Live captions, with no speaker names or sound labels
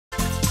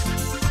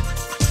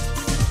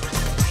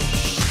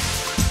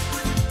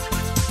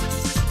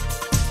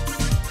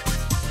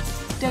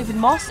David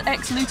Moss,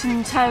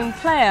 ex-Luton Town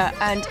player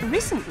and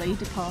recently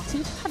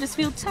departed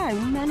Huddersfield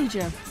Town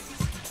manager.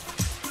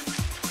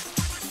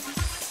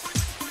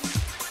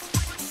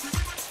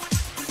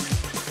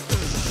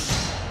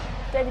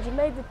 David, you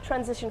made the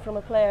transition from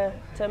a player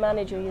to a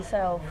manager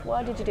yourself.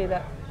 Why did you do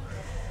that?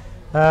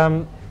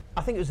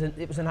 I think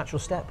it was a natural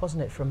step,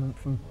 wasn't it,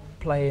 from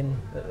playing.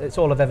 It's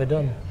all I've ever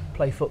done,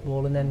 play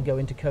football and then go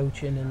into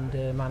coaching and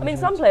management. I mean,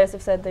 some players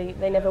have said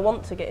they never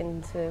want to get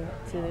into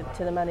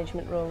the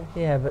management role.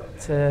 Yeah,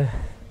 but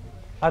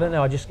I don't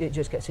know. It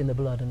just gets in the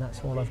blood, and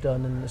that's all I've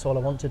done, and that's all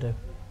I want to do.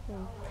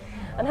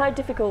 And how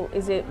difficult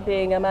is it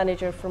being a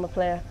manager from a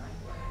player?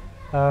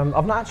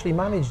 I've not actually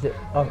managed it.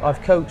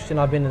 I've coached and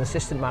I've been an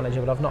assistant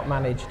manager, but I've not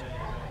managed.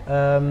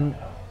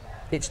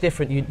 It's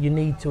different. You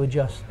need to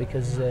adjust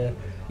because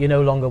you're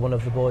no longer one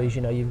of the boys.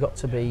 You know, you've got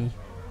to be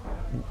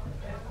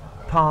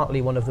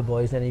partly one of the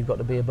boys, then you've got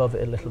to be above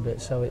it a little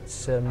bit. So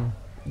it's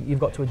you've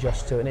got to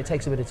adjust to it, and it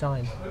takes a bit of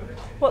time.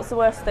 What's the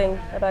worst thing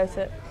about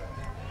it?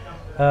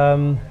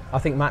 I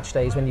think match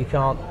days when you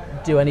can't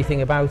do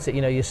anything about it.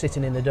 You know, you're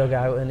sitting in the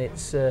dugout, and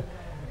it's.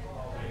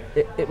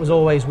 It was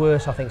always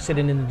worse, I think,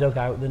 sitting in the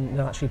dugout than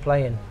actually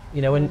playing.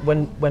 You know,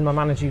 when my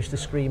manager used to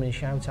scream and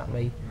shout at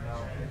me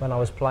when I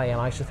was playing,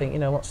 I used to think, you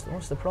know,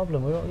 what's the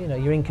problem? You know,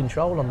 you're in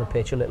control on the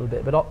pitch a little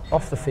bit, but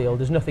off the field,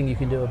 there's nothing you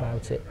can do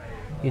about it.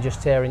 You're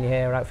just tearing your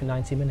hair out for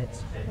 90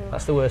 minutes.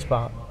 That's the worst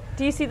part.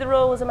 Do you see the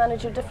role as a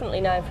manager differently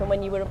now from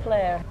when you were a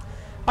player?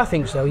 I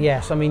think so,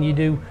 yes. I mean, you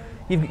do.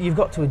 You've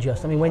got to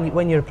adjust. I mean,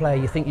 when you're a player,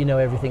 you think you know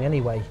everything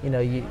anyway. You know,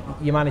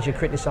 your manager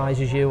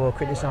criticises you or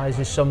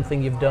criticises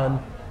something you've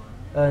done,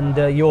 and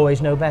you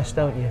always know best,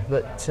 don't you?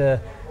 But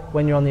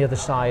when you're on the other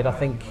side, I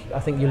think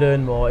you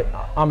learn more.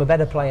 I'm a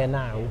better player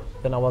now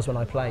than I was when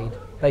I played,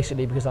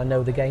 basically because I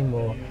know the game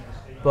more.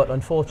 But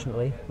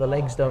unfortunately, the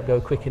legs don't go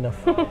quick enough.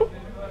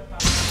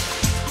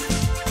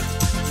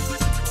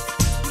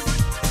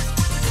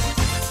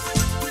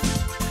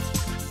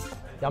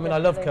 I mean, I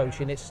love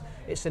coaching. It's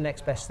the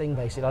next best thing,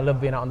 basically. I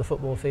love being out on the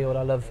football field.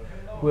 I love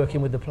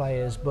working with the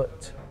players,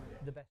 but